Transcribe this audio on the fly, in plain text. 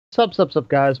Sup,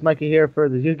 guys. Mikey here for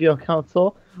the Yu-Gi-Oh!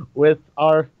 Council with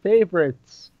our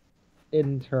favorites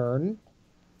intern,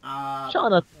 Uh,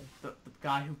 Jonathan. the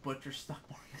guy who butchers stock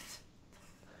markets.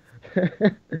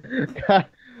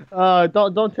 God,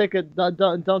 don't take it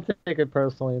don't take it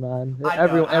personally, man. I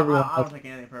don't. Everyone I does. don't take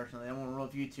anything personally. I won't rule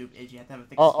of YouTube is you have to have a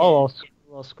thick Oh, skin.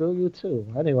 well, screw you too.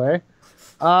 Anyway,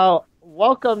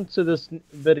 welcome to this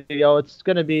video. It's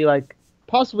gonna be like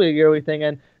possibly a yearly thing,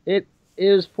 and it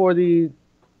is for the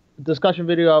discussion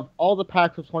video of all the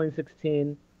packs of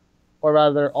 2016, or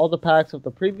rather all the packs of the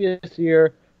previous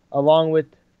year, along with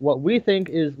what we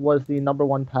think was the number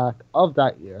one pack of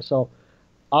that year. So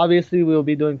obviously we will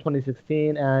be doing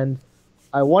 2016, and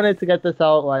I wanted to get this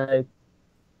out like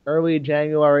early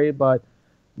January, but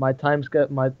my time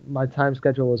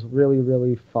schedule was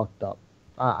really fucked up.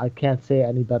 I can't say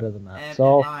any better than that. And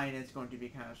So mine is going to be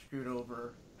kind of screwed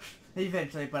over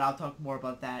eventually, but I'll talk more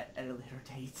about that at a later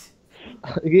date.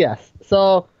 yes.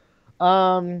 So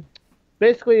um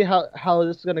basically how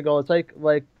this is gonna go, it's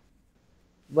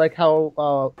like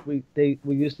how we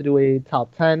used to do a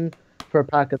top 10 for a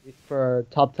pack for a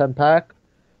top 10 pack.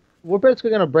 We're basically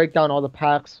gonna break down all the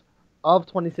packs of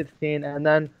 2016, and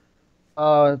then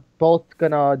both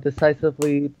gonna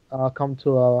decisively come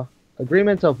to a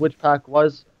agreement of which pack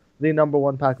was the number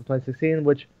one pack of 2016,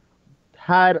 which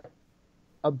had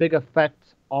a big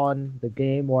effect on the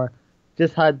game, or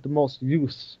just had the most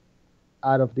use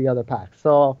out of the other packs.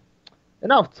 So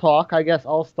enough talk. I guess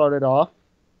I'll start it off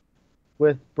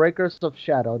with Breakers of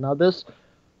Shadow. Now this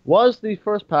was the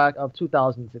first pack of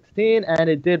 2016, and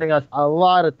it did bring us a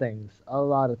lot of things. A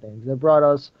lot of things. It brought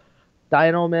us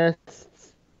Dino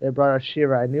Mists. It brought us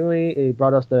Shirai Nui. It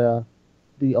brought us the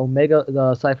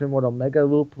Siphon Ward Omega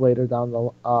Loop later down the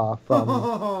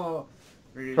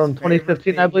Rudy's from favorite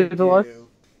 2015, I thing to believe it was. do.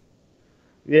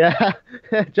 Yeah,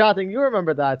 Jonathan, you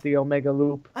remember that, the Omega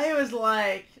Loop? I was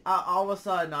like, all of a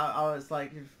sudden, I was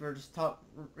like, we were just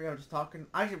talking.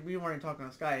 Actually, we weren't even talking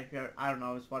on Skype. I don't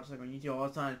know. I was watching like on YouTube all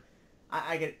the time.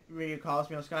 I get radio calls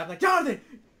me on Skype like, Jonathan,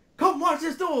 come watch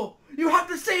this duel. You have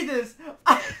to see this.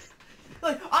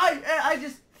 I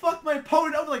just fucked my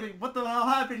opponent up. Like, what the hell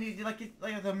happened? He like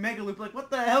the mega loop. Like, what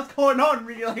the hell's going on?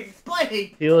 Really, like,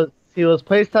 explain. He was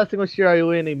place testing with Shirai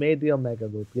Nui, and he made the Omega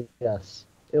Loop. Yes,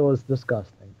 it was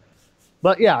disgusting.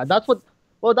 But yeah, that's what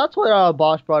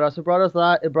Bosch brought us. It brought us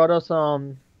that. It brought us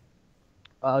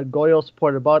Goyo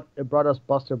support. It brought us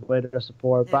Buster Blader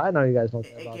support. But It, I know you guys don't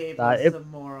care it about gave that. us It some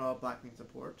more Blackwing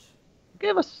support.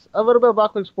 gave us a little bit of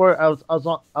Blackwing support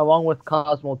along with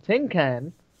Cosmo Tin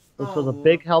Can, which was a Oh,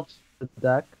 big help to the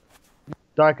deck.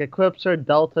 Dark Eclipser,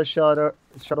 Delta Shuttle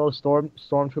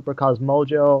Stormtrooper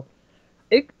Cosmojo.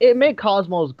 It made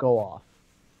Cosmos go off.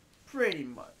 pretty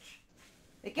much.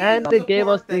 It gave And them it gave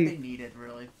us support that the they needed,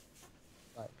 really.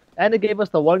 and it gave us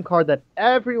the one card that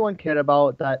everyone cared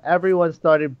about, that everyone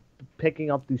started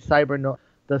picking up, the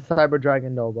Cyber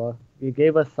Dragon Nova. It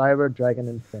gave us Cyber Dragon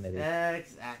Infinity.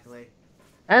 Exactly.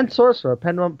 And Sorcerer,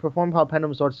 Perform Power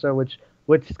Pendulum Sorcerer, which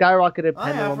skyrocketed Oh yeah,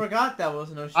 I Pendulum. forgot that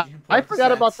was an OG I import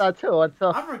forgot about set. that too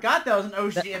until I forgot that was an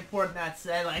OG that, import in that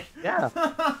set. Like,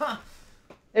 yeah.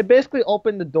 It basically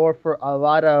opened the door for a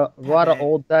lot of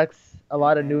old decks, a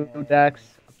lot of new Pepe. decks.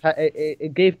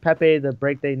 It gave Pepe the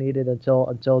break they needed until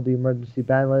the emergency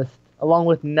ban list, along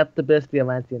with Neptibus, the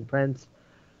Atlantean Prince,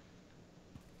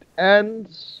 and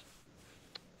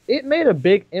it made a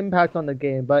big impact on the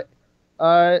game. But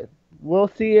uh, we'll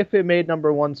see if it made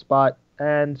number one spot,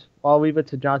 and I'll leave it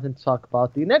to Jonathan to talk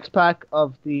about the next pack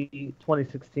of the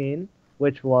 2016,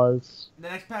 which was The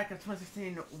next pack of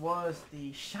 2016 was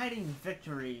the Shining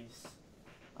Victories.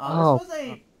 oh This was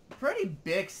a pretty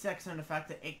big section in the fact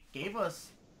that it gave us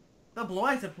the Blue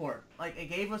Eye support. Like, it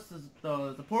gave us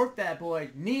the support that Blue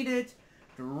needed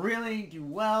to really do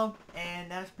well,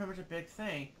 and that's pretty much a big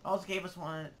thing. Also gave us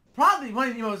probably one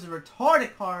of the most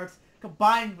retarded cards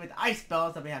combined with Ice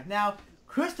Spells that we have now.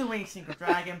 Crystal Wing Synchro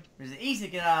Dragon, which is easy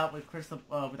to get out with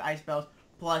with Ice Spells.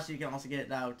 Plus, you can also get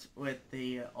it out with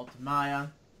the Ultimaya.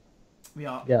 We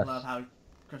all yes. love how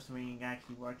Crystal Wing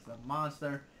actually works as a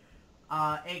monster.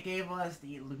 It gave us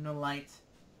the Lunalight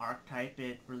archetype.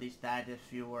 It released that if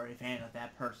you were a fan of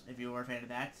that person. If you were a fan of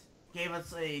that, gave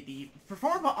us the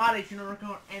Performable Oddity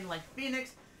Unicorn and like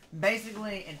Phoenix,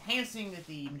 basically enhancing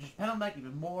the Magician Pendulum deck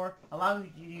even more,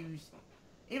 allowing you to use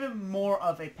even more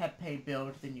of a Pepe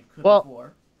build than you could Well,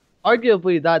 before.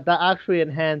 arguably that actually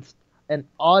enhanced an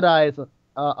Odd Eyes,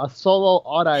 a solo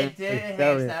Odd Eyes It did enhance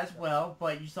variant. that as well,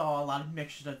 but you saw a lot of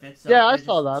mixtures of it, so Yeah, I it's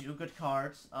saw just that. two good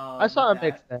cards I with saw a that.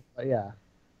 mixed thing, but yeah.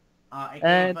 It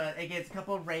And gets a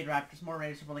couple of Raid Raptors, more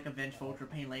Raiders for like Avengeful, Ultra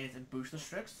Pain Ladies, and Booster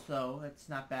Strix, so it's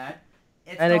not bad.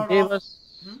 It and it started gave off. us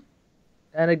Hmm?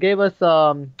 and it gave us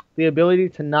the ability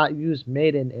to not use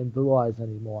Maiden in Blue Eyes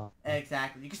anymore.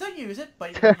 Exactly. You can still use it,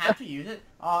 but you don't have to use it.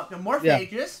 The Yeah.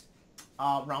 Morphagus,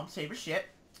 Realm's favorite shit.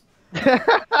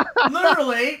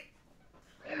 Literally,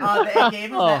 they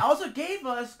gave us that. Also gave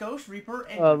us Ghost Reaper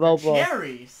and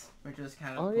cherries, which was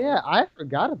kind of oh cool. yeah, I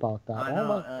forgot about that. I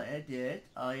know, it did.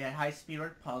 Yeah, high speed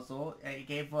work puzzle. It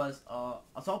gave us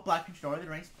Assault Black Controller, the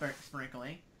Rain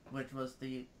Sprinkling, which was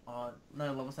the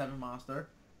another level 7 monster.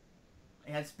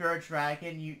 It had Spirit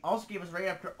Dragon. You also gave us Raid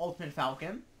Upgrade Ultimate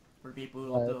Falcon for people who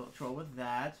love to troll with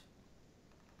that.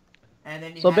 And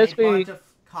then you had a bunch of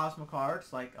Cosmo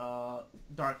cards like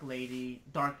Dark Lady,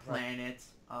 Dark Planet.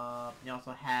 You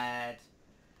also had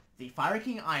the Fire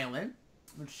King Island,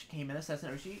 which came in as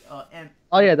Sesanoshi. And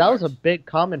oh yeah, that was a big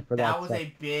comment for that. That was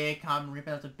a big comment.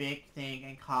 That was a big thing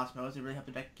in Cosmos. It really helped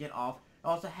the deck get off. It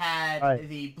also had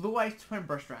the Blue Eyes Twin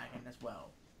Burst Dragon as well.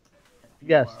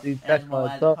 Yes, as well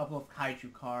as a couple of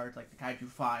Kaiju cards, like the Kaiju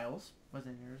Files was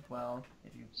in here as well.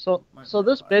 If you so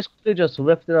this basically just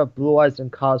lifted up Blue Eyes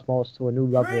and Cosmos to a new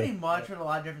level. Pretty much with a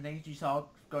lot of different things. You saw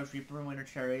Ghost Reaper and Winter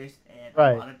Cherries and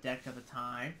a lot of decks at the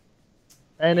time.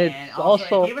 And it's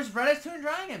also it gave us Red Eyes Toon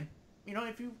Dragon. You know,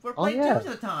 if you were playing Toons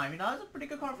at the time, you know, that's a pretty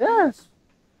good card for us.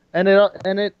 And it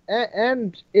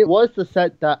was the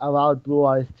set that allowed Blue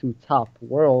Eyes to top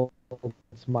Worlds,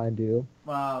 mind you.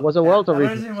 Well, was it Worlds or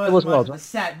Regions? It was Worlds. The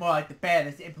set more like the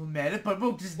bandits implemented, but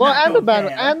we'll just and the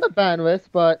bandwidth,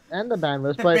 but the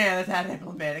bandits had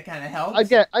implemented kind of helped.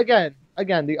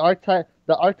 Again, the archetype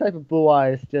of Blue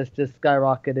Eyes just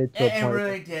skyrocketed to a point. It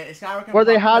really did. It skyrocketed where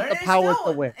they had the power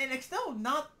to win. And it's still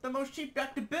not the most cheap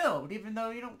deck to build, even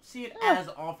though you don't see it as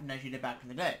often as you did back in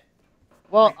the day.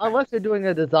 Well, unless you're doing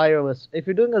a desireless. If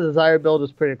you're doing a desire build,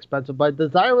 it's pretty expensive. But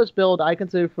desireless build, I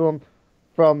consider from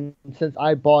since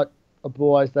I bought a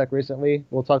Blue Eyes deck recently,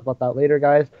 we'll talk about that later,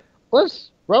 guys, was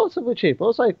relatively cheap. It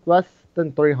was like less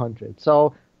than 300.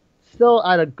 So still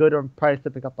at a good price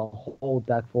to pick up the whole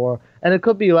deck for. And it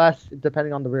could be less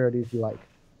depending on the rarities you like.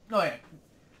 Oh, yeah.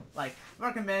 Like,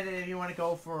 recommended if you want to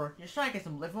go for... You're trying to get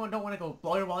some... If you don't want to go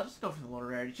blow your wallet, just go for the lower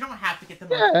rarities. You don't have to get the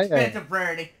most expensive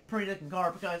rarity, pretty looking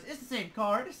card, because it's the same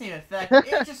card, the same effect.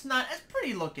 It's just not... It's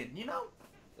pretty looking, you know?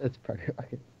 It's pretty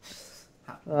looking.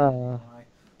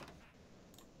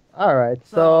 Alright,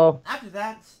 so... After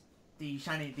that, the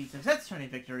success shiny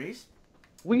victories.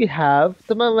 We have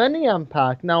the Millennium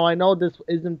Pack. Now, I know this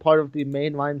isn't part of the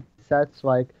mainline sets,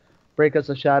 like Break Us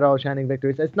a Shadow, Shining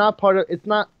Victories. It's not part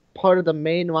of the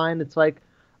main line. It's like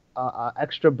an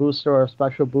extra booster or a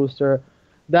special booster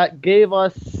that gave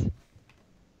us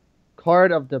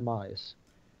Card of Demise.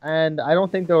 And I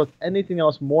don't think there was anything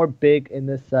else more big in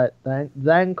this set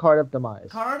than Card of Demise.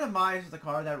 Card of Demise is the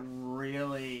card that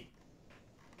really,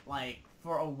 like,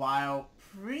 for a while,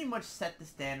 pretty much set the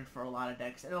standard for a lot of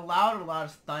decks. It allowed a lot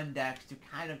of stun decks to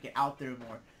kind of get out there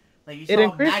more. Like, you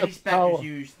saw Magic Spectres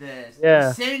use this.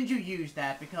 Yeah. Sinju used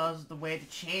that because of the way the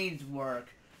chains work.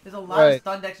 There's a lot of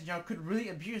stun decks in general could really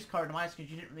abuse Card of Demise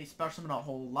because you didn't really spell summon a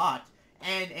whole lot.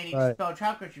 And any spell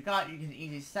trap cards you got, you can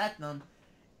easily set them.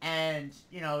 And,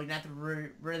 you know, you don't have to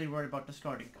really worry about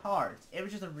discarding cards. It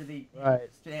was just a really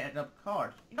stand-up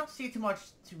card. You don't see it too much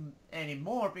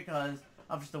anymore because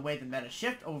of just the way the meta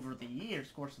shift over the years,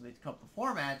 of course, of these couple of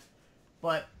formats.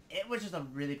 But it was just a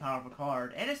really powerful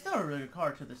card, and it's still a really good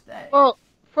card to this day. Well,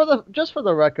 for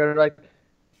the record,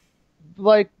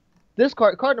 like this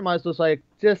card Demise was like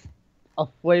just a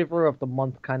flavor of the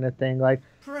month kind of thing. Like,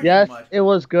 pretty much. It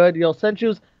was good.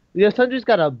 Senju's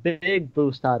got a big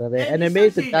boost out of it, and it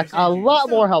made the deck a lot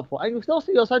more helpful. And you still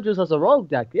see Senju's as a rogue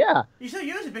deck, yeah. You still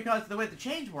use it because of the way the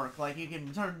chains work. Like, you can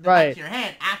return the deck to your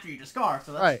hand after you discard,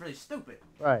 so that's really stupid.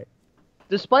 Right.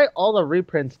 Despite all the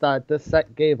reprints that this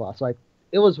set gave us, like,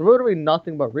 it was literally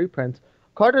nothing but reprints.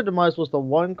 Card of Demise was the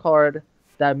one card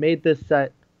that made this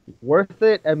set worth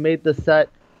it and made the set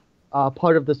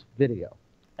part of this video.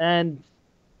 And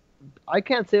I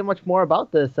can't say much more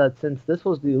about this set since this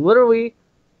was literally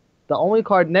the only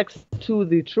card next to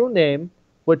the true name,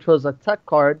 which was a tech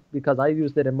card, because I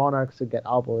used it in Monarchs to get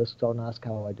Obelisk. Don't ask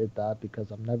how I did that,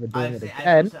 because I'm never doing it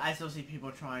again. I still see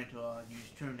people trying to use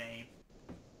true name.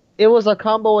 It was a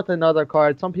combo with another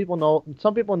card. Some people know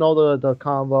the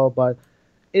combo, but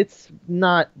it's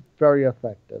not very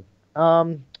effective.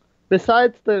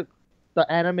 Besides the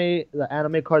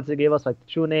anime cards they gave us, like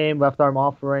True Name, Left Arm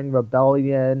Offering,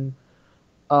 Rebellion,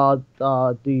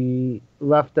 the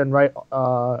left and right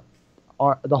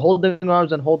the Holding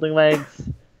Arms and Holding Legs,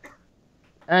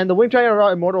 and the Wing Triangle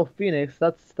Immortal Phoenix.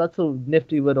 That's a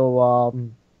nifty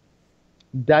little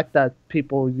deck that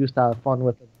people used to have fun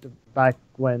with back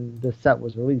when the set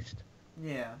was released.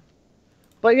 Yeah.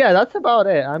 But yeah, that's about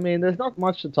it. I mean, there's not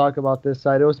much to talk about this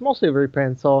side. It was mostly a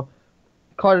reprint, so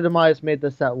Card of Demise made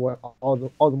the set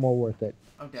all the more worth it.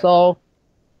 Oh, definitely. So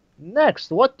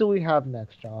next, what do we have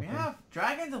next, We Jonathan? have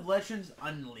Dragons of Legends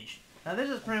Unleashed. Now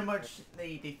this is pretty much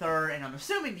the third, and I'm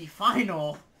assuming the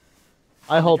final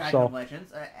I of the hope Dragon of so.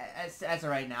 Legends. As of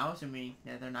right now, assuming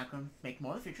they're not going to make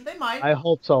more in the future. They might. I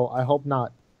hope so. I hope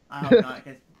not. I hope not,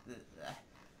 because...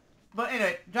 But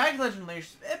anyway, Dragon's Legend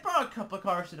Unleashed, it brought a couple of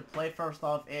cards to the play. First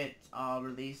off, it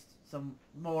released some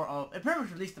more of... It pretty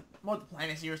much released more of the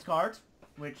Planet Series cards,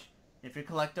 which, if you're a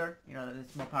collector, you know,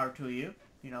 it's more power to you,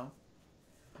 you know.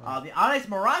 The Odd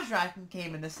Mirage Dragon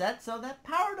came in the set, so that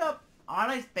powered up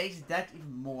Odd base deck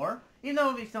even more. Even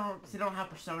though they don't have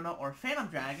Persona or Phantom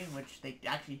Dragon, which they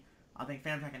actually... I think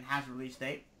Phantom Dragon has a release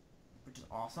date, which is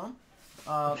awesome.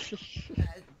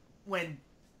 When...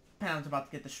 Phantom's about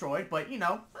to get destroyed, but you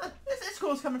know, it's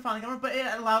cool. It's finally coming, but it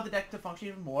allowed the deck to function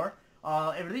even more.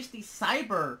 It released the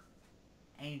Cyber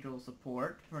Angel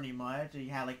support, pretty much.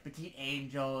 You had like Petite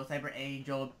Angel, Cyber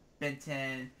Angel,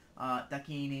 Benton,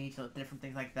 Dakini, so different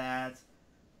things like that.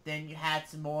 Then you had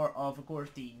some more of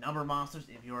course, the number monsters.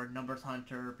 If you're a numbers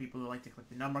hunter, people who like to collect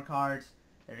the number cards,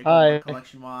 there you go,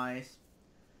 collection-wise.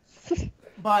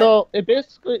 But So it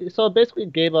basically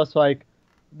gave us like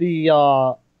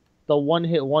the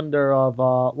one-hit wonder of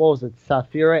what was it,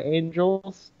 Saphira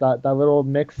Angels, that little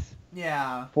mix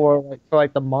yeah, for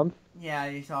the month. yeah,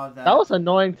 you saw that. That was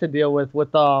annoying to deal with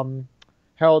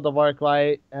Herald of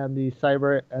Arclight and the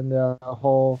Cyber and the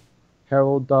whole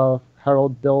Herald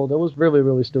build. It was really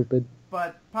really stupid.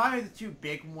 But probably the two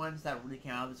big ones that really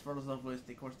came out of this first of was,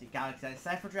 of course, the Galaxy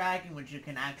Cypher Dragon, which you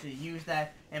can actually use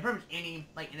that, and pretty much any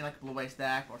Blue Eyes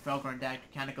deck or Felgorn deck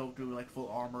kind of go through like full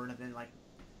armor, and then like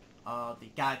the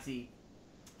Galaxy.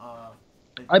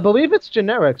 I believe it's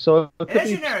generic, so it could It is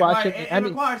be generic, splashing right? It any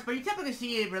requires, but you typically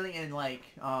see it really in like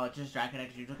just Dragon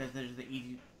decks usually because there's the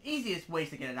easiest ways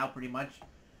to get it out, pretty much.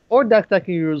 or decks that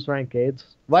can use rank aids.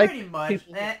 Like Pretty much,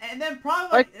 people, and then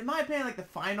probably like, in my opinion, like the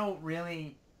final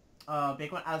really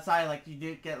big one outside, like you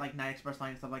do get like Night Express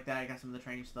Line and stuff like that. I got some of the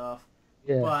training stuff,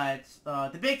 yeah.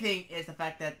 but the big thing is the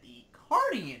fact that the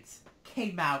Guardians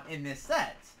came out in this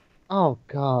set. Oh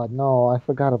God, no! I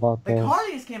forgot about The those.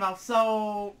 Guardians came out,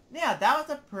 so yeah, that was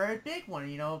a pretty big one.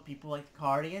 You know, people like the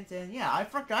Guardians, and yeah, I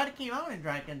forgot it came out in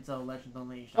Dragons Legends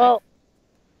Unleashed.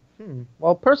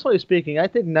 Well, personally speaking, I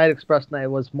think Night Express Night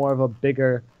was more of a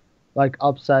bigger, like,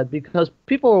 upset because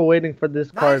people were waiting for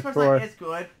this Night card Express for. Line is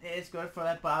good. It is good for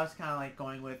that, but I was kind of like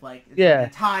going with like it's Yeah. an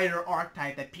entire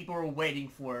archetype that people were waiting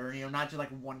for. You know, not just like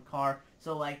one card.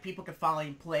 So like people could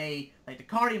finally play like the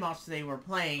Guardian monsters they were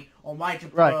playing on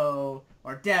Yja Pro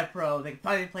or Dev Pro. They could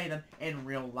finally play them in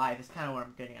real life. It's kind of what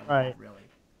I'm getting at with that, really.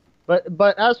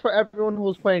 But as for everyone who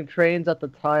was playing trains at the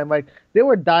time, like they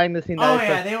were dying to see Night Oh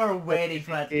Express. yeah, they were waiting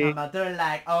for that to come out. They're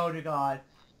like, oh my god,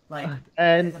 like.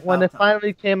 And when it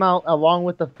finally came out, along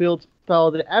with the field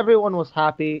spell, everyone was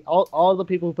happy. All the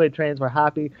people who played trains were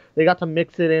happy. They got to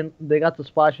mix it in. They got to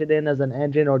splash it in as an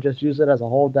engine or just use it as a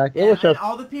whole deck. Yeah, It was just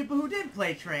all the people who didn't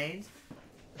play trains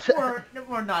were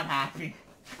not happy.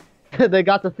 they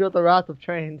got to feel the wrath of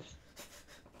trains.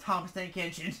 Thomas Tank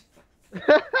Engine.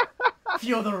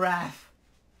 Feel the wrath.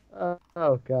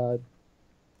 Oh God.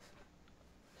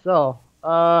 So,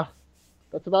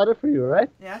 that's about it for you, right?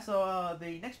 Yeah, so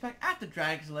the next pack after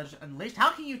Dragons Legend Unleashed,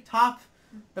 how can you top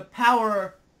the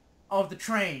power of the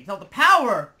trains? No, the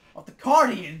power of the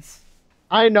Guardians.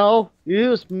 I know. You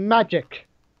use magic,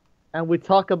 and we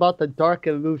talk about the Dark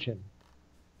Illusion.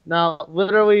 Now,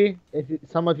 literally,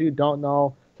 some of you don't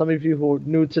know, some of you who are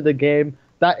new to the game,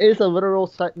 that is a literal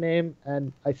set name,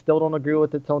 and I still don't agree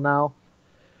with it till now.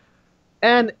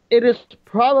 And it is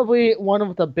probably one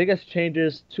of the biggest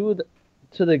changes to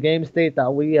the game state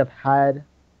that we have had,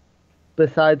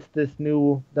 besides this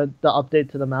the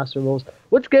update to the Master Rules,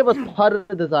 which gave us Pot of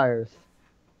Desires.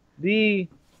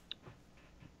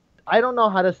 I don't know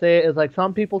how to say it. It's like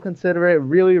some people consider it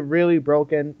really, really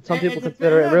broken. Some people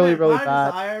consider it really, really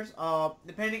bad. Desires,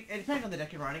 it depends on the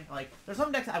deck you're running. Like, there's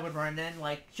some decks I would run in,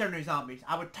 like Shadow Zombies.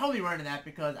 I would totally run in that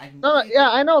because I can. Yeah,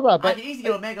 I know that, but I can easily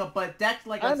get Omega. But decks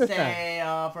like, let's say,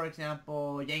 for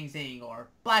example, Yang Zing or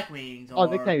Black Wings. Or,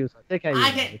 they can't use it. They can't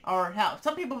use it. Or hell,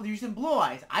 some people use in Blue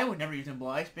Eyes. I would never use in Blue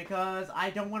Eyes because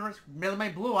I don't want to risk milling my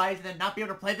Blue Eyes and then not be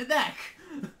able to play the deck.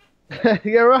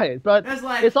 You're right, but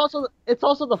like, it's also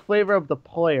the flavor of the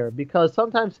player, because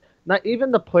sometimes not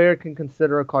even the player can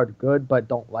consider a card good but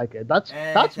don't like it. That's me.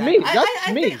 That's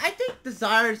me. I think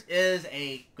Desires is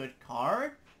a good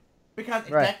card because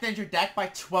it deck ends your deck by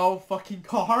 12 fucking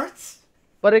cards.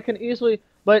 But it can easily.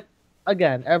 But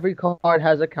again, every card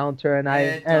has a counter, and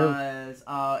It does. It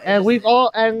and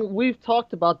just we've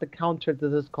talked about the counter to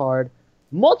this card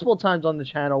multiple times on the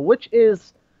channel, which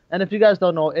is, and if you guys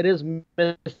don't know, it is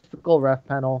mystical ref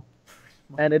panel,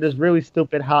 and it is really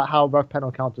stupid how ref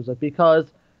panel counters it because,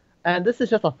 and this is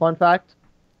just a fun fact,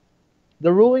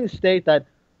 the rulings state that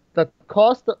the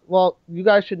cost, well, you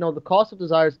guys should know the cost of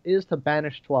desires is to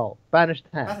banish 10.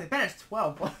 I think that is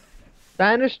 12.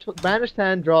 Banish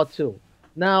 10, draw 2.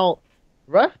 Now,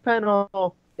 Ref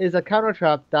Panel is a counter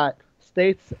trap that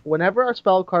states whenever a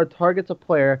spell card targets a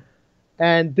player,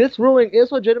 and this ruling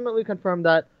is legitimately confirmed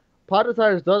that Pot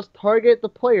Desires does target the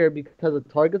player because it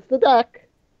targets the deck.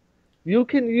 You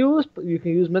can use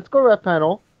Mythical Ref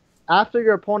Panel after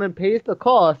your opponent pays the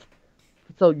cost,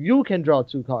 so you can draw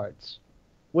 2 cards,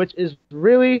 which is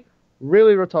really,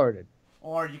 really retarded.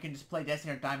 Or you can just play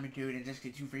Destiny or Diamond Dude and just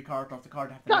get 2 free cards off the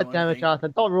card. God damn it,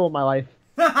 Jonathan! Don't ruin my life.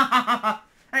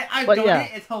 Hey, I've But done yeah.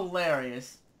 it. It's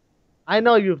hilarious. I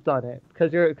know you've done it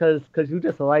because you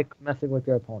just like messing with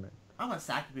your opponent. I'm gonna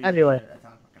sack you. Anyway. That's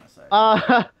what I'm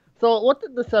gonna say. So what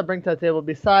did this bring to the table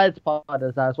besides Pod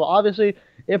Desires? Well, obviously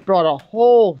it brought a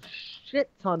whole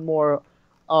shit ton more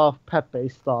of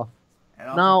pet-based stuff. And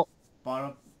also Now, brought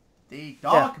up the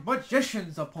Dark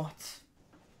Magician support.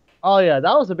 oh yeah,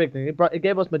 that was a big thing. It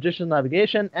gave us Magician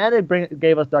Navigation, and it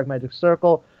gave us Dark Magic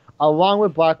Circle, along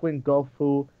with Blackwing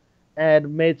Gofu,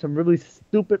 and made some really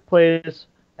stupid plays,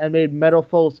 and made Metal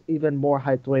Foes even more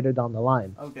hyped later down the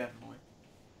line. Oh, definitely.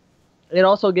 It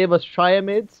also gave us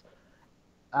Triamids.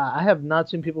 I have not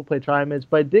seen people play Triamids,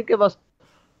 but it did give us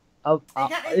It's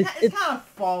kind of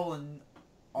fallen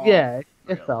off. Yeah, it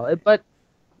really. fell. But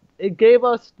it gave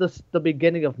us the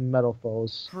beginning of Metal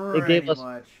Foes. It gave us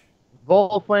much.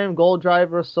 Volflame, Gold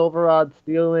Driver, Silver Rod,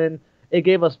 Steelin. It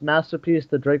gave us Masterpiece,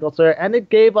 the Draco Slayer, and it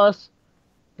gave us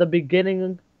the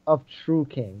beginning of True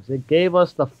Kings. It gave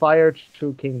us the Fire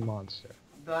True King monster.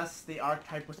 Thus, the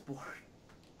archetype was born.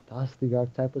 Thus, the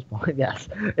archetype was born. Yes.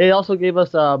 It also gave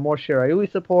us more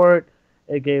Shirayui support.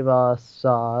 It gave us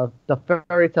the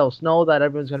Fairy Tale Snow that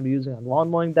everyone's going to be using on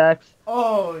lawn mowing decks.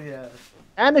 Oh, yes.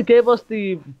 And it gave us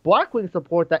the Blackwing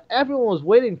support that everyone was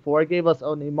waiting for. It gave us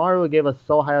Onimaru. It gave us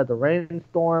Sohaya the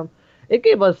Rainstorm. It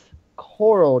gave us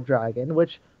Coral Dragon,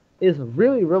 which is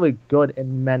really, really good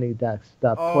in many decks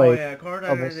that play. Oh, yeah. Coral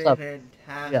Dragon is a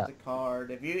fantastic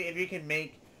card. If you can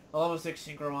make a level 6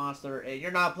 Synchro Monster and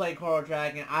you're not playing Coral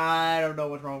Dragon, I don't know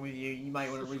what's wrong with you. You might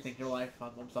want to rethink your life.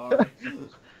 I'm sorry.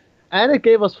 And it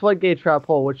gave us Floodgate Trap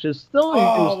Hole, which is still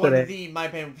in use today. In my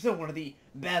opinion, still one of the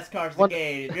best cards in the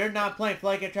game. If you're not playing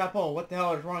Floodgate Trap Hole, what the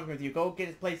hell is wrong with you? Go get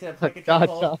his playset of Floodgate Trap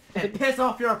Hole and piss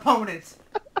off your opponents.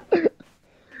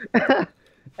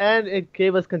 And it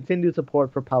gave us continued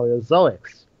support for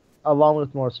Paleozoics, along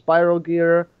with more Spiral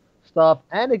Gear stuff.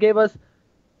 And it gave us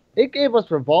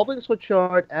Revolving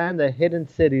Switchyard and the Hidden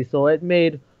City, so it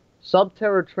made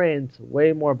Subterra trains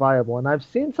way more viable. And I've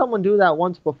seen someone do that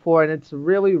once before, and it's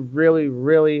really, really,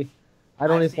 really... I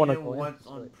don't even want to go into it. I've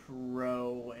seen it once on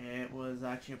Pro, and it was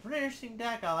actually a pretty interesting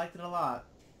deck. I liked it a lot.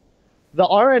 The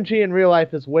RNG in real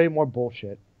life is way more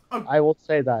bullshit. Oh, I will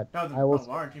say that.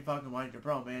 RNG fucking mind your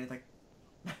Pro, man. It's like...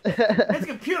 it's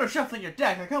computer shuffling your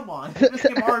deck. Like, come on. Let's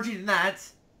give RNG than that.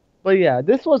 But yeah,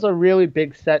 this was a really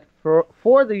big set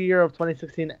for the year of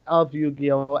 2016 of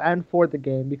Yu-Gi-Oh! And for the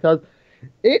game, because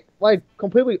it like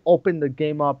completely opened the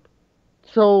game up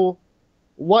to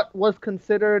what was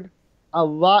considered a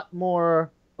lot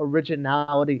more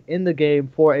originality in the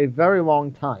game for a very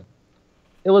long time.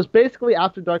 It was basically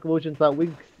after Dark Illusions that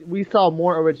we saw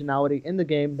more originality in the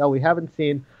game that we haven't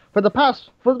seen for the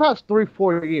past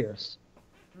 3-4 years.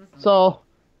 Mm-hmm. So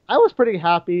I was pretty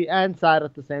happy and sad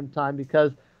at the same time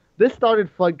because this started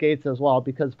floodgates as well,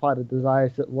 because Pot of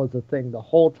Desires was a thing the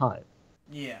whole time.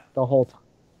 Yeah. The whole time.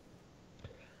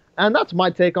 And that's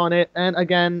my take on it. And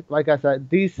again, like I said,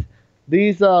 these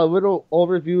little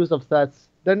overviews of sets,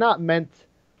 they're not meant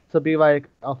to be like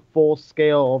a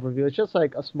full-scale overview. It's just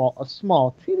like a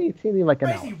small, teeny, like an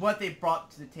basically what they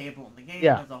brought to the table in the game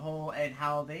as a whole, and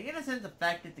how they, in a sense,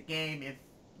 affected the game, if,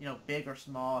 big or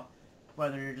small,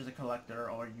 whether you're just a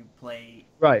collector or you play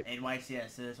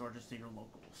NYCSs or just to your locals,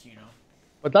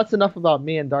 But that's enough about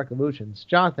me and Dark Illusions.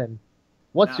 Jonathan,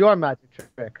 what's your magic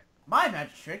trick? My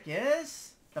magic trick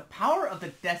is the power of the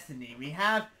Destiny. We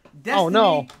have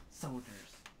Destiny Soldiers.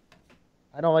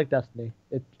 I don't like Destiny.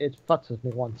 It fucks with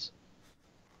me once.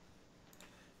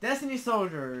 Destiny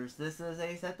Soldiers. This is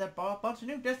a set that brought a bunch of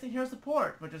new Destiny Hero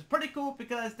support, which is pretty cool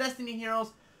because Destiny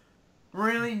Heroes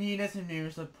really needed some new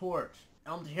support.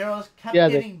 And the heroes kept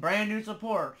getting brand new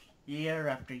support year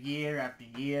after year after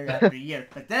year after year.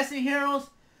 But Destiny Heroes,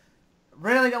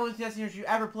 really the only Destiny heroes you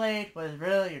ever played was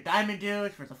really your Diamond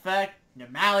Dudes for its effect, your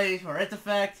Malleys for its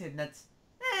effect, and that's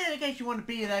in case you want to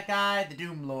be that guy, the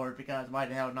Doom Lord, because why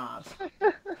the hell not?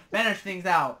 Finish things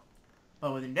out.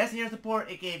 But with the Destiny Hero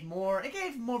support, it gave more of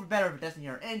a better of a Destiny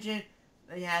Hero engine.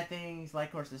 They had things like,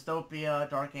 of course, Dystopia,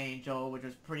 Dark Angel, which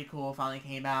was pretty cool, finally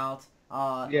came out.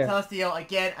 Yeah. Celestial,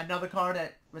 again, another card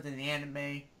that was in the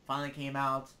anime, finally came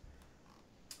out.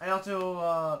 I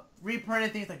also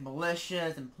reprinted things like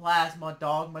Malicious and Plasma,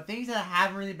 Dogma, things that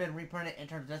haven't really been reprinted in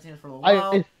terms of Destiny for a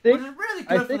while, which is really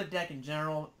good for the deck in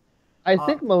general. I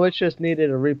think Malicious needed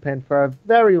a reprint for a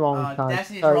very long time.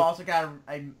 Destiny's also got,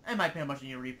 in my opinion, much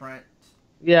need a reprint.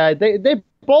 Yeah, they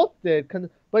both did,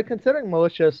 but considering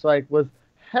Malicious was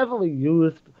heavily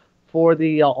used for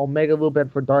the Omega Loop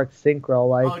and for Dark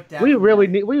Synchro, we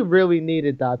really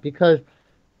needed that because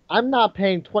I'm not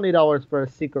paying $20 for a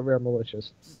secret rare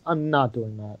Malicious. I'm not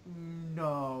doing that.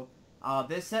 No.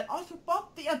 This set also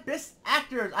bought the Abyss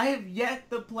Actors. I have yet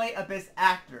to play Abyss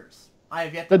Actors.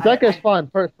 The deck is fun.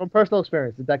 From personal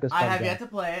experience, the deck is fun. I have yet to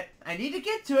play it. I need to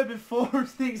get to it before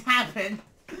things happen.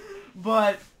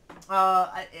 But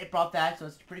it brought that, so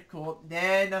it's pretty cool.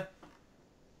 Then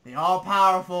the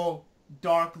all-powerful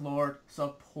Dark Lord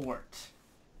support.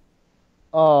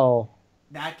 Oh.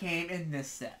 That came in this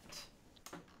set.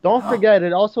 Don't forget,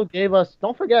 it also gave us.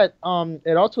 Don't forget,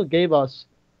 it also gave us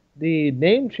the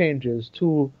name changes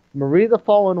to Marie the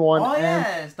Fallen One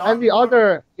and the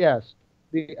other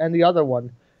the other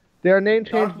one. Their name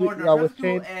change was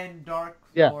changed. And Dark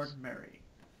Lord Mary.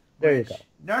 There you go.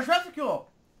 Nurse Replicule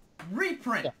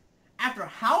reprint. Yeah. After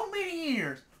how many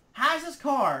years has this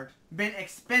card been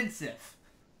expensive?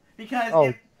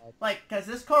 Because because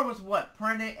this card was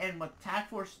printed in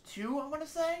Attack Force 2, I want to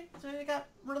say, so it got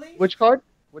released. Which card?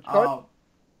 Which card?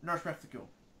 Nurse Replicule.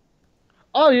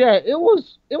 Oh yeah, it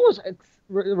was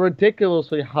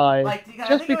ridiculously high.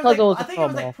 Just because it was I think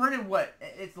it was printed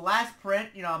its last print.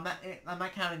 I'm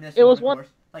not counting this. It was one.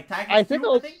 I think it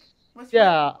was.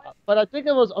 Yeah, but I think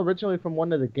it was originally from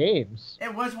one of the games.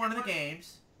 It was one of the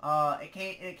games.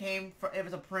 It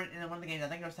was a print in one of the games. I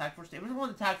think it was Attack Force. It was one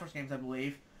of the Attack Force games, I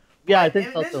believe. Yeah, I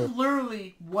think so too. This is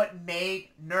literally what made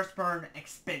Nurse Burn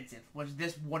expensive. Was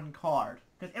this one card?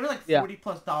 Because it was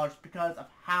 $40+ because of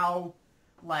how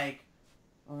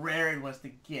rare it was to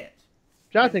get.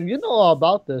 Jonathan, you know all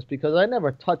about this because I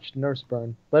never touched Nurse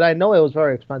Burn, but I know it was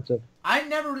very expensive. I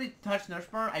never really touched Nurse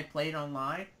Burn. I played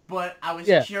online, but I was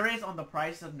curious on the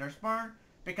price of Nurse Burn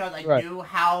because I knew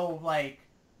how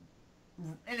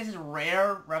and this is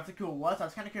rare Replicule was. I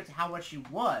was kind of curious how much she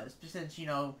was, just since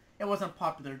it wasn't a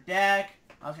popular deck.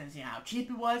 I was going to see how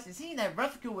cheap it was, and seeing that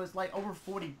Replicule was over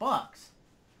 $40.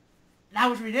 That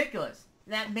was ridiculous.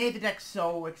 That made the deck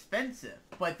so expensive.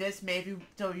 But this made you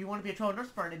want to be a troll Nurse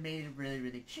Burn, it made it really,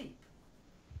 really cheap.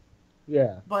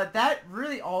 Yeah. But that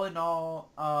really, all in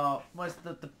all, was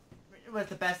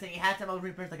the best thing. It had some other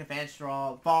reprints like Advanced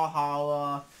Draw,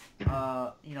 Valhalla.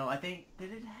 I think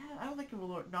did it have? I don't think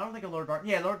a Lord Dark.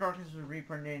 Yeah, Lord Darkness was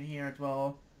reprinted in here as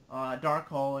well. Dark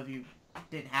Hole if you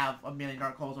didn't have a million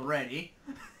Dark Holes already.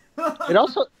 It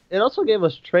also gave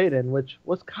us trade-in, which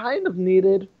was kind of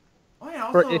needed. Oh yeah,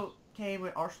 also came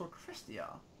with Arsenal Christia.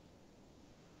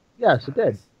 Yes, it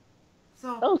did.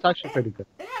 So that was actually pretty good.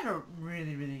 It had a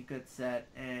really, really good set,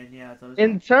 and yeah. So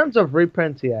in terms of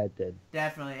reprints, yeah, it did.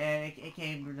 Definitely, and it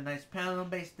came with a nice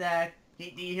Pendulum-based deck,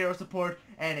 D&D hero support,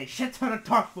 and a shit ton of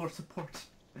Dark Lord support.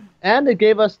 And it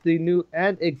gave us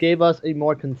a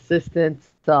more consistent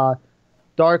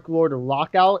Dark Lord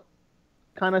lockout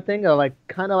kind of thing, or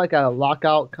kind of like a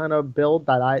lockout kind of build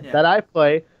that I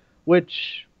play,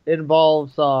 which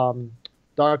involves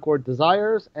Dark Lord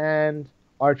Desires and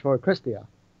Archlord Christia.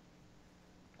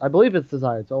 I believe it's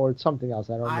Desires, or it's something else.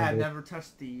 I don't know. I have never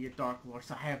touched the Dark Lord,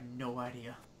 so I have no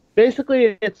idea.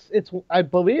 Basically, it's I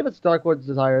believe it's Dark Lord's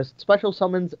Desires. Special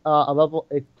summons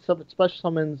special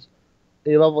summons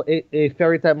a level 8 a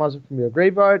fairy type monster from your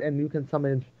graveyard, and you can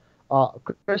summon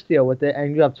Christia with it,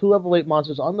 and you have 2 level 8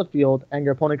 monsters on the field, and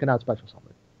your opponent cannot special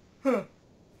summon. Huh.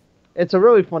 It's a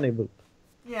really funny move.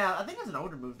 Yeah, I think it's an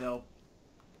older move though.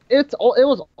 It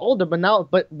was older,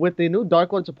 but with the new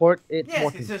Dark Lord support, it's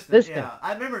more consistent. Yeah,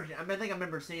 I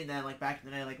remember seeing that back in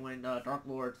the day, when Dark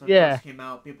Lord stuff came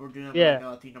out, people were doing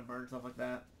that Teen Number and stuff like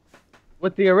that.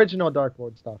 With the original Dark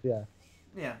Lord stuff, yeah.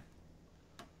 Yeah.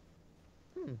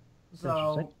 That's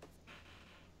so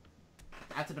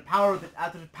after the power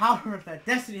that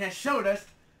Destiny has showed us,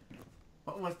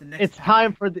 what was the next? It's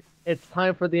time for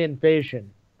the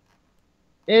invasion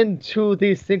into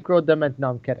the synchro dimension.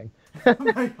 No, I'm kidding.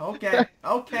 Okay.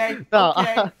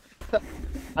 No,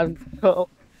 so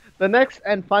the next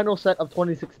and final set of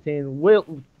 2016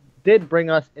 did bring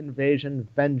us Invasion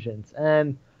Vengeance,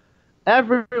 and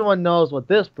everyone knows what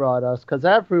this brought us because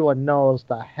everyone knows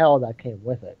the hell that came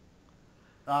with it.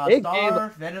 It gave Star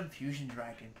Venom Fusion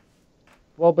Dragon.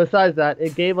 Well, besides that,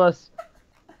 it gave us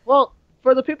well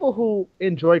for the people who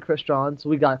enjoy Christians,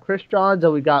 we got Christians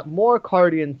and we got more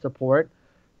Cardian support,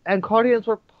 and Cardians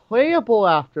were playable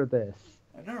after this,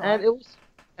 I know, right?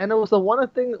 and it was one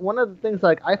of the things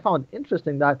like I found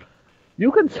interesting that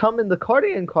you can summon the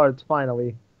Cardian cards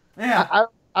finally. Yeah.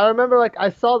 I remember like I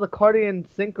saw the Cardian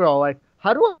Synchro, like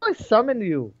how do I summon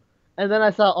you? And then I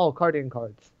saw Cardian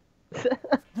cards.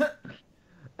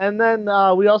 And then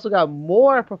we also got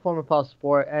more Performance Pal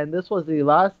support, and this was the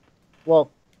last,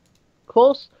 well,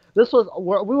 close. This was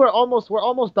we're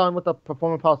almost done with the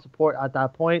Performance Pal support at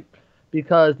that point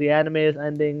because the anime is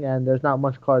ending and there's not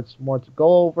much cards more to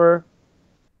go over.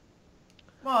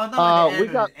 Well, it's not like the We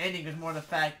got ending, it's more the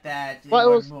fact that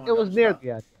well, it was near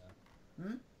the end.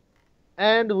 Hmm?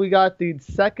 And we got the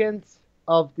second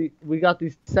of the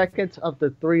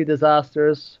three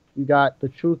disasters. We got the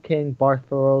True King,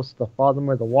 Barthoros, the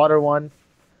Fathermer, the Water One.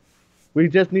 We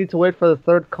just need to wait for the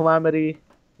third calamity,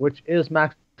 which is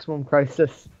Maximum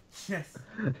Crisis. Yes.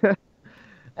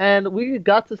 And we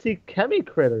got to see Chemi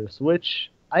Critters,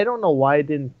 which I don't know why it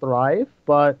didn't thrive,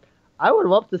 but I would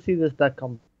love to see this deck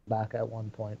come back at one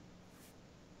point.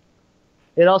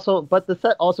 But the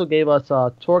set also gave us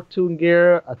Torque Tune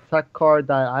Gear, a tech card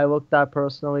that I looked at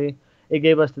personally. It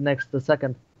gave us the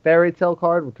second Fairy Tale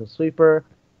card, which was Sweeper.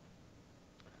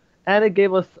 And it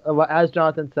gave us, as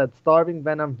Jonathan said, Starving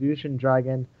Venom Fusion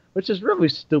Dragon, which is really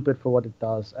stupid for what it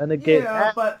does. And it gave,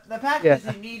 but the fact is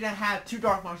you need to have 2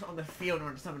 Dark Monsters on the field in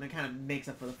order to summon that kind of makes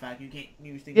up for the fact you can't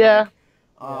use things like,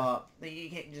 you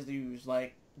can't just use,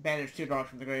 like, banish 2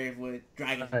 Darks from the grave with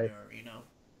Dragons in there, you know?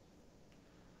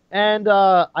 And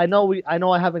I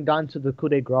know I haven't gotten to the coup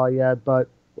de grace yet, but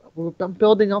I'm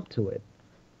building up to it.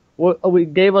 We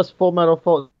gave us full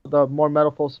the more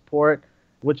Metalfold support,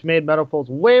 which made Metalfolds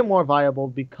way more viable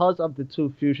because of the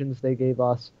 2 fusions they gave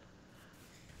us.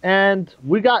 And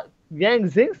we got Yang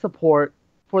Zing support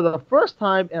for the first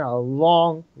time in a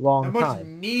long time. The much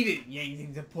needed Yang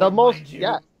Zing support,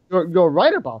 you're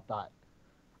right about that.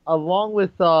 Along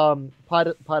with Pot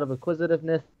of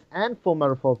Acquisitiveness and Full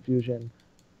Metalfold Fusion,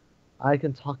 I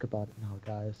can talk about it now,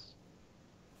 guys.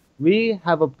 We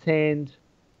have obtained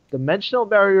Dimensional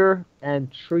Barrier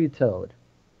and Tree Toad.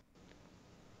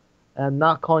 And I'm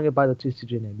not calling it by the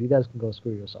TCG name. You guys can go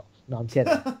screw yourselves. No, I'm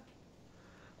kidding.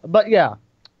 But yeah,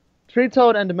 Tree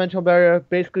Toad and Dimensional Barrier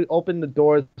basically opened the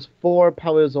doors for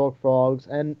Paleozoic frogs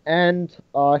and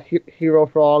Hero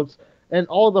frogs and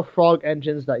all the frog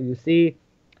engines that you see.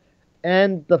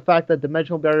 And the fact that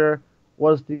Dimensional Barrier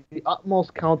was the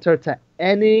utmost counter to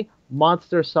any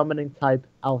monster summoning type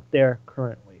out there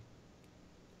currently.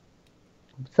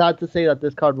 I'm sad to say that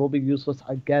this card will be useless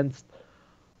against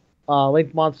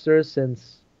Link monsters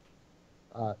since,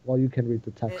 well, you can read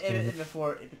the text. And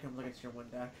before it becomes like a tier 1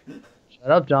 deck.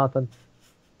 Shut up, Jonathan.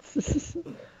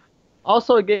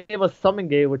 Also, it gave us Summon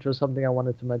Gate, which was something I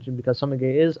wanted to mention because Summon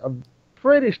Gate is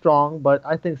pretty strong, but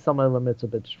I think Summon Limit's a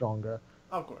bit stronger.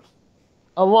 Of course.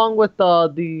 Along with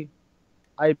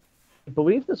I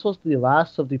believe this was the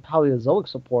last of the Paleozoic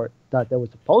support that they were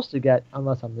supposed to get,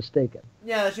 unless I'm mistaken.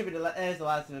 Yeah, that should be the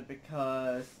last of it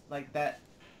because, like, that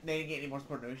they didn't get any more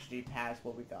support in OCG past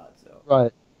what we got, so.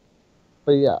 Right.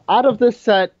 But yeah, out of this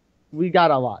set, we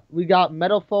got a lot. We got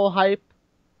Metalfold hype,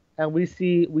 and we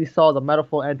saw the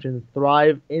Metalfold engine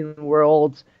thrive in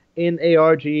Worlds, in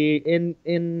ARG, in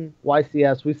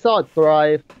YCS. We saw it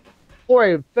thrive for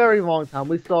a very long time.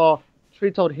 We saw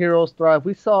Tree Toad Heroes thrive.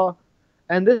 We saw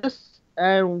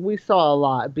a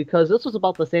lot because this was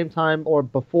about the same time or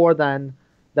before then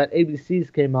that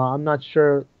ABCs came out. I'm not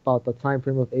sure about the time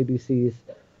frame of ABCs,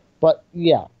 but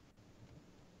yeah,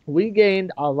 we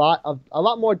gained a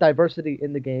lot more diversity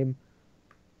in the game,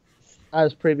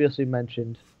 as previously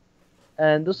mentioned,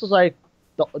 and this was like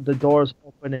the doors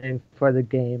opening for the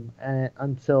game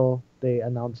until they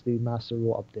announced the Master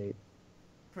Rule update.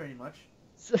 Pretty much.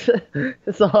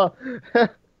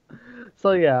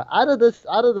 So yeah, out of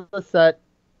the set,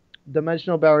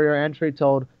 Dimensional Barrier and Tree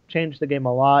Toad changed the game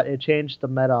a lot. It changed the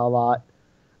meta a lot.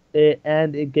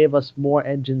 It gave us more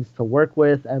engines to work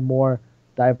with and more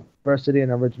diversity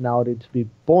and originality to be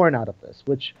born out of this,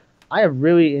 which I have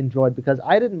really enjoyed because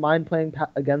I didn't mind playing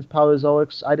against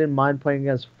Paleozoics. I didn't mind playing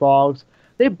against frogs.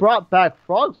 They brought back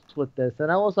frogs with this,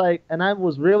 and I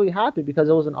was really happy because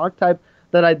it was an archetype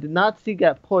that I did not see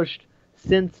get pushed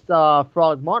since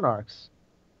Frog Monarchs.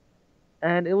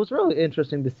 And it was really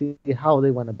interesting to see how they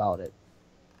went about it.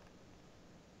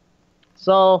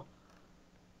 So,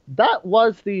 That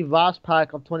was the last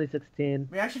pack of 2016.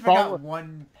 We actually forgot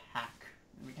one pack.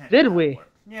 We can't Did we?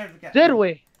 Yeah, we forgot. Did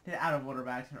we? Did out of order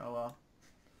back. Oh well.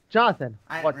 Jonathan,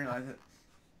 I didn't realize it.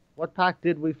 What pack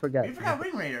did we forget? We forgot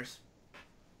Ring Raiders.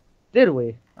 Did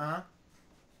we? Uh-huh.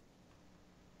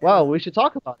 Well, we should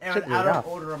talk about it. It was out of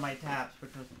order of my tabs,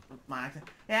 which was my accident.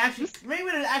 It actually, maybe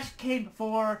it actually came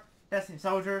before Destiny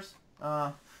Soldiers.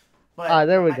 But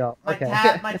there we go. My,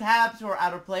 okay. my tabs were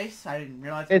out of place. I didn't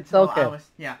realize it it's until okay. I was,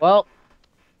 yeah. Well,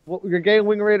 you're getting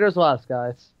Wing Raiders last,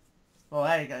 guys. Well,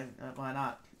 hey, guys, why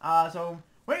not? So,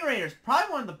 Wing Raiders,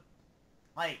 probably one of the,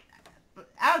 like,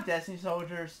 out of Destiny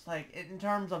Soldiers, like, in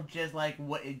terms of just, like,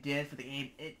 what it did for the game,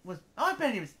 it was, in my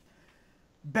opinion, it was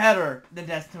better than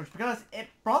Destiny Soldiers because it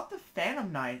brought the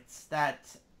Phantom Knights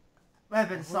that have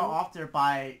been sought after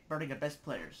by Burning Abyss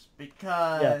players.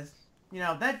 Because, you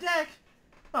know, that deck,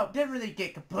 well, didn't really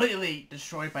get completely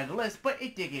destroyed by the list, but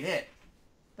it did get hit.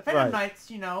 The Phantom Knights,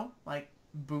 you know, like,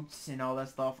 boots and all that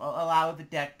stuff, allow the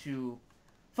deck to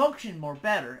function more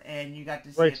better, and you got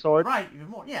to see it thrive even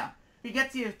more. Yeah, you get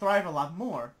to see it thrive a lot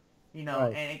more, you know,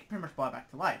 and it pretty much brought it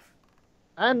back to life.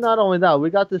 And not only that, we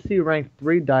got to see rank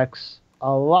 3 decks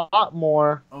a lot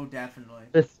more. Oh, definitely.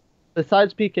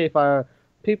 Besides PK Fire,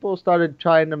 people started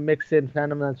trying to mix in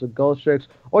Phantom Knights with Ghost Tricks,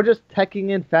 or just teching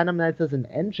in Phantom Knights as an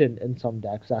engine in some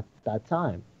decks at that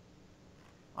time.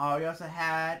 We also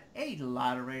had a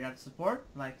lot of radar support,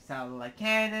 like Satellite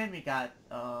Cannon. We got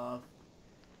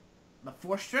the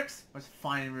Force Strix was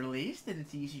finally released in the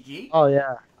TCG. Oh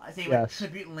yeah. I think with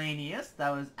Tribute Lanius, that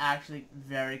was actually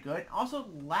very good. Also,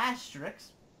 Last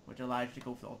Strix, which allows you to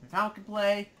go for the Open Falcon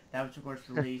play. That was of course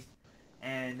released,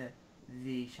 and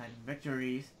the Shining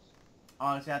Victories.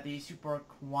 Also got the Super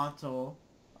Quantal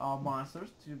monsters,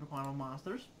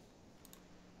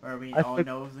 where we all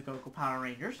know as the Goku Power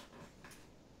Rangers.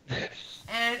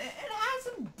 And it had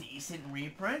some decent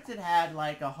reprints. It had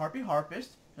like a Harpy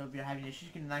Harpist, so if you're having issues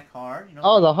getting that card, you know.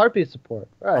 Oh, the Harpy support,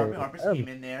 right? Harpy Harpist came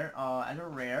in there as a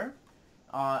rare.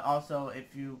 Also,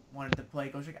 if you wanted to play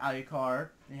Ghost Trick Alucard,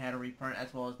 they had a reprint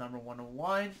as well as number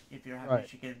 101. If you're having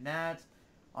issues getting that,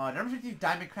 number 50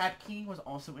 Diamond Crab King was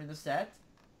also in the set,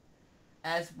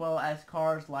 as well as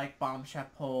cards like Bomb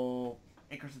Chapeau,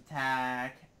 Icarus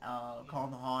Attack, Call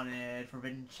of the Haunted,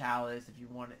 Forbidden Chalice, if you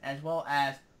want it, as well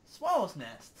as Swallow's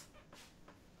Nest.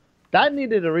 That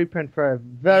needed a reprint for a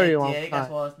very long time. Yeah,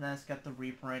 Swallow's Nest got the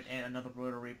reprint and another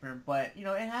Broder reprint, but you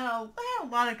know it had a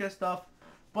lot of good stuff.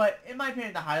 But in my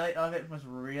opinion, the highlight of it was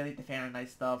really the Phantom Knight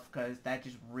stuff because that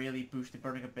just really boosted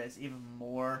Burning Abyss even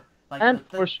more. Like and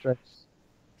Force Strix.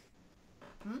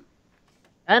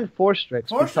 And Force Strix.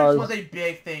 Force Strix was a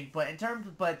big thing, but in terms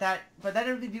of, but that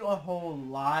didn't really do a whole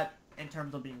lot in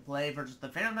terms of being played versus the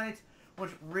Phantom Knights,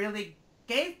 which really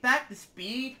gave back the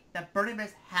speed that Burning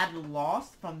Abyss had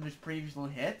lost from his previous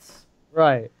hits.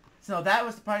 Right. So that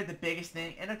was probably the biggest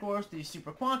thing. And of course, the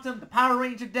Super Quantum, the Power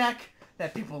Ranger deck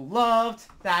that people loved,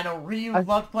 that I know Ryu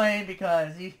loved playing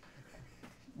because he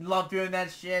loved doing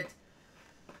that shit.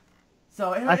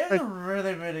 So it was a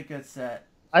really, really good set.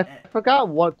 I forgot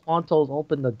what Quantals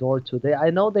opened the door to. I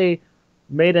know they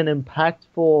made an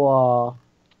impactful...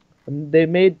 they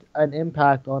made an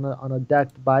impact on a deck,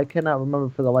 but I cannot remember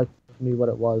for the life of me what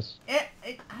it was. I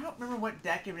don't remember what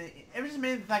deck it was. It was just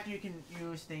mainly the fact that you can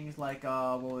use things like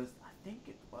I think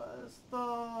it was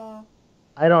the...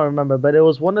 I don't remember, but it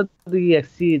was one of the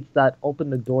exceeds that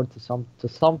opened the door to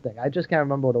something. I just can't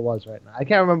remember what it was right now. I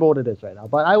can't remember what it is right now,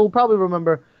 but I will probably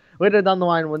remember later down the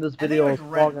line when this video is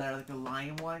red there, like the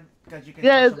lion one, because you can.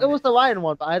 Yeah, it was the lion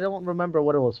one, but I don't remember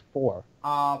what it was for.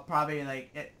 Probably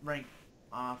like it ranked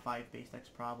 5 base decks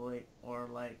probably, or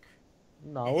like.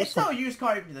 No, it's still a used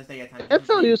card even to this day at times. It's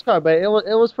still a used card, but it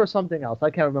was for something else. I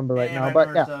can't remember right now,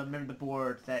 but yeah. Remember the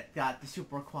board that got the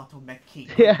Super Quantum Mech King,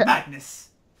 Magnus.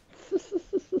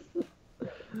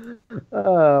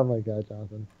 Oh my god,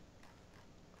 Jonathan.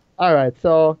 Alright,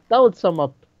 so that would sum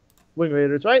up Wing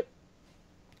Raiders, right?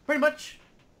 Pretty much.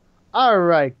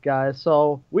 Alright, guys,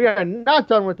 so we are not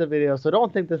done with the video, so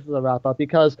don't think this is a wrap-up,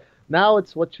 because now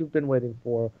it's what you've been waiting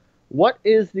for. What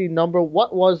was the number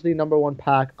 1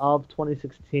 pack of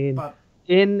 2016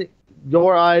 in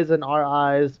your eyes and our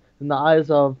eyes, in the eyes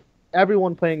of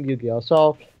everyone playing Yu-Gi-Oh?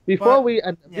 So before we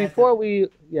announce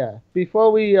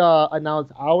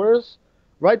ours,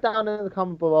 write down in the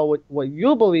comment below what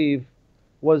you believe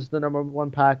was the number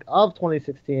 1 pack of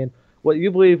 2016, what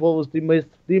you believe was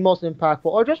the most impactful,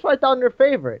 or just write down your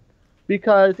favorite,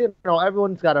 because you know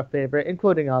everyone's got a favorite,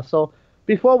 including us. So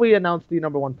before we announce the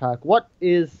number 1 pack, what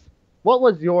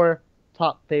was your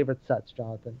top favorite sets,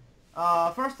 Jonathan?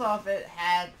 First off, it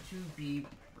had to be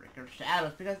Brick or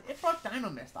Shadows because it brought Dino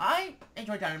Mist. I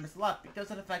enjoy Dino Mist a lot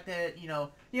because of the fact that,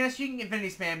 yes, you can Infinity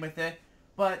Spam with it,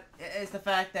 but it's the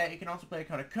fact that you can also play a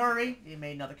Katakuri. You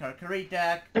made another Katakuri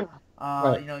deck.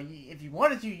 Right. If you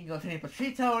wanted to, you can go Infinity plus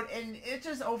Tree Toad, and it's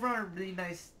just overall a really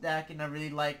nice deck, and I really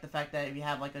like the fact that if you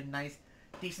have, like, a nice,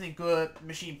 decently good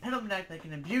machine pendulum deck that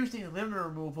can abuse the limit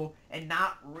removal and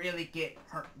not really get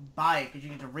hurt by it, because you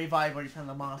get to revive or defend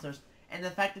the monsters, and the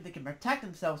fact that they can protect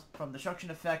themselves from destruction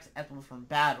effects as well as from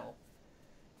battle.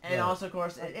 And also, of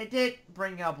course, it did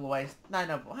bring out Blue Eyes.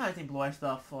 I think Blue Eyes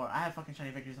stuff for. I have fucking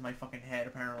shiny victories in my fucking head,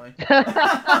 apparently.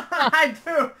 I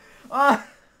do!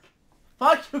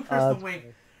 Fuck you, Crystal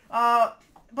Wing.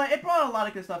 But it brought a lot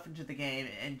of good stuff into the game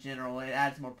in general. It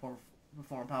adds more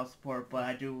perform power support, but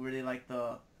I do really like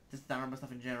just Dynamo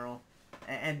stuff in general.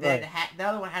 And then the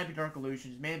other one had to be Dark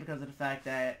Illusions, mainly because of the fact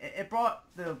that it brought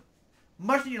the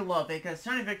much needed love, because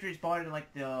Shiny Victories brought in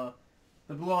like the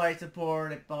Blue Eye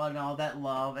support, it brought in all that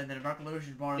love, and then Dark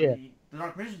Illusions brought in the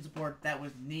Dark Vision support that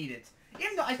was needed.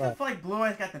 Even though I still feel like Blue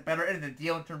Eyes got the better end of the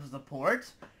deal in terms of support.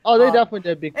 Oh, they definitely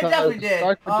did, because it definitely did.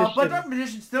 Dark Magician... but Dark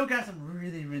Magician still got some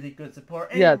really, really good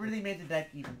support, and it really made the deck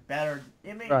even better.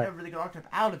 It made a really good archetype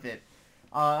out of it.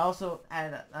 Also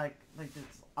added like this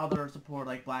other support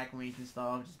like Black Wings and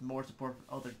stuff, just more support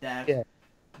for other decks. Yeah.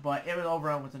 But it was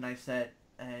overall was a nice set,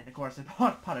 and of course it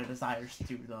brought Pot of Desires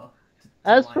too, though.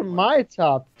 As for my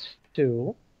top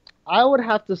two, I would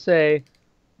have to say,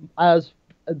 as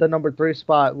the number 3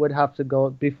 spot would have to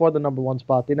go before the number 1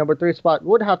 spot. The number 3 spot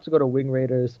would have to go to Wing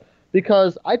Raiders,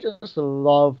 because I just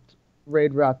loved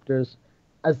Raid Raptors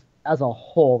as a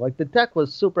whole. Like, the deck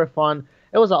was super fun.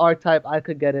 It was an archetype I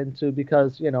could get into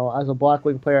because, as a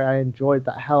Blackwing player, I enjoyed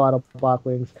the hell out of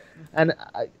Blackwings. And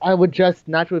I would just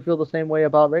naturally feel the same way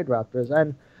about Raid Raptors.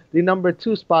 And the number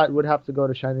 2 spot would have to go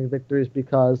to Shining Victories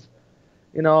because,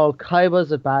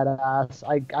 Kaiba's a badass.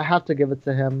 I have to give it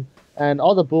to him. And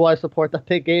all the Blue Eye support that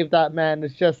they gave that man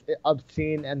is just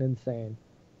obscene and insane.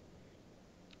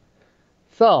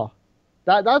 So,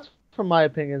 that's from my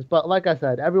opinions. But like I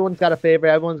said, everyone's got a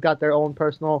favorite. Everyone's got their own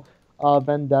personal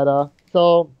vendetta.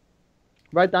 So,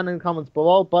 write down in the comments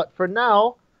below. But for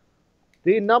now,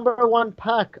 the number 1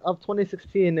 pack of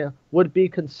 2016 would be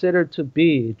considered to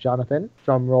be, Jonathan,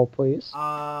 drum roll please.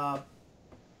 Dark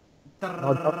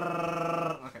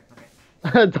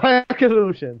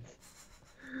Illusions.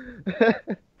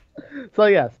 So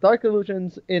yes, Dark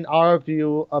Illusions, in our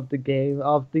view of the game,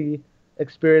 of the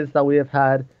experience that we have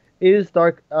had,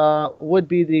 would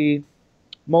be the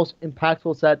most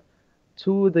impactful set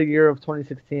to the year of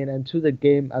 2016 and to the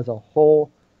game as a whole,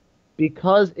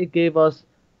 because it gave us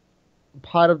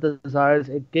Pot of Desires,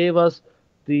 it gave us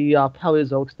the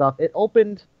Paleozoic stuff. It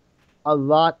opened a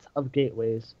lot of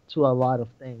gateways to a lot of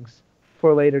things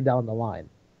for later down the line.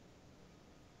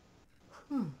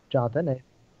 Jonathan,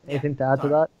 anything to add to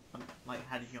that? Like,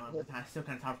 how did you know? I'm still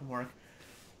kind of tired from work.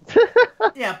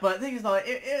 Yeah, but the thing is, though,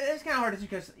 it's kind of hard to see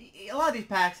because a lot of these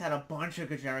packs had a bunch of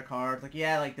good generic cards. Like,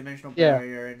 Dimensional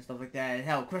Barrier and stuff like that. And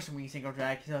hell, Crystal Wing Synchro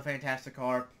Drag is a fantastic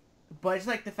card. But it's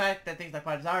like the fact that things like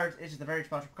Five Desires is just a very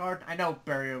special card. I know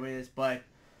Barrier is, but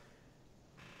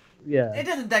it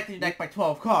doesn't deck your deck by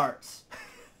 12 cards.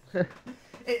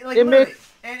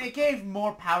 And it gave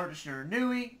more power to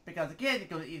Shiranui, because again, it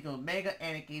goes Mega,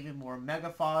 and it gave him more Mega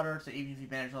fodder, so even if you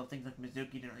manage all things like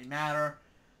Mizuki, it didn't really matter.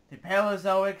 The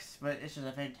Paleozoics, but it's just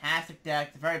a fantastic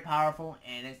deck, it's very powerful,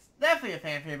 and it's definitely a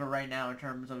fan favorite right now in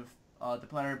terms of the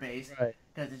player base,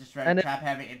 because it's just very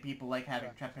trap-heavy, and people like having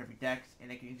trap-heavy decks,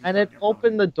 and it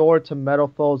opened the door to Metal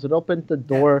Foes, it opened the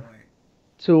door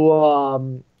to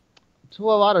a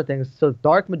lot of things. So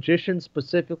Dark Magicians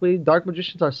specifically, Dark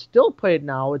Magicians are still played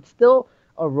now. It's still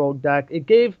a rogue deck. It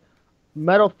gave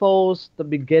Metal Foes the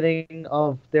beginning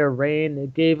of their reign.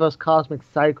 It gave us Cosmic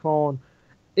Cyclone.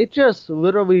 It just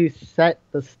literally set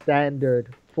the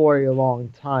standard for a long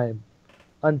time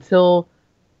until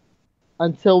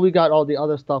we got all the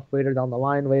other stuff later down the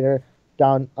line,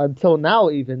 until now,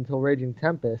 even till Raging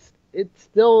Tempest. It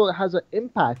still has an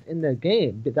impact in the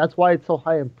game. That's why it's so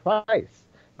high in price.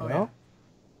 You know?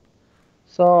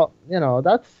 So,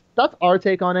 that's our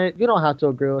take on it. You don't have to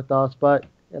agree with us, but,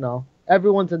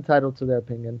 everyone's entitled to their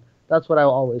opinion. That's what I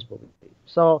always believe.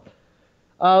 So,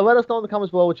 let us know in the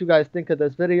comments below what you guys think of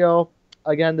this video.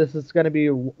 Again, this is going to be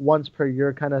once per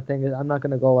year kind of thing. I'm not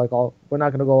going to go we're not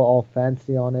going to go all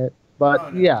fancy on it.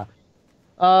 But, yeah.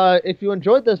 If you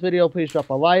enjoyed this video, please drop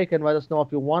a like and let us know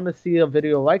if you want to see a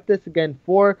video like this again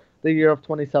for the year of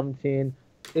 2017.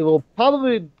 It will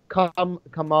probably come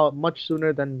out much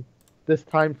sooner than this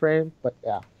time frame, but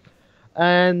yeah.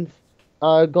 And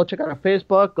go check out our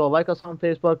Facebook, go like us on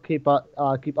Facebook, keep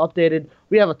updated.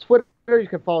 We have a Twitter You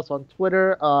can follow us on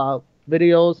Twitter.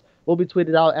 Videos will be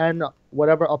tweeted out, and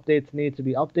whatever updates need to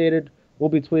be updated will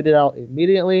be tweeted out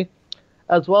immediately.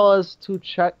 As well as to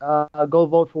check, go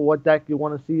vote for what deck you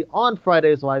want to see on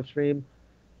Friday's live stream,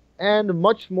 and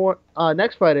much more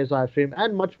next Friday's live stream,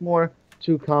 and much more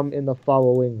to come in the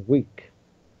following week.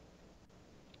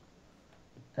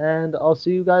 And I'll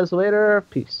see you guys later.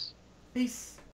 Peace. Peace.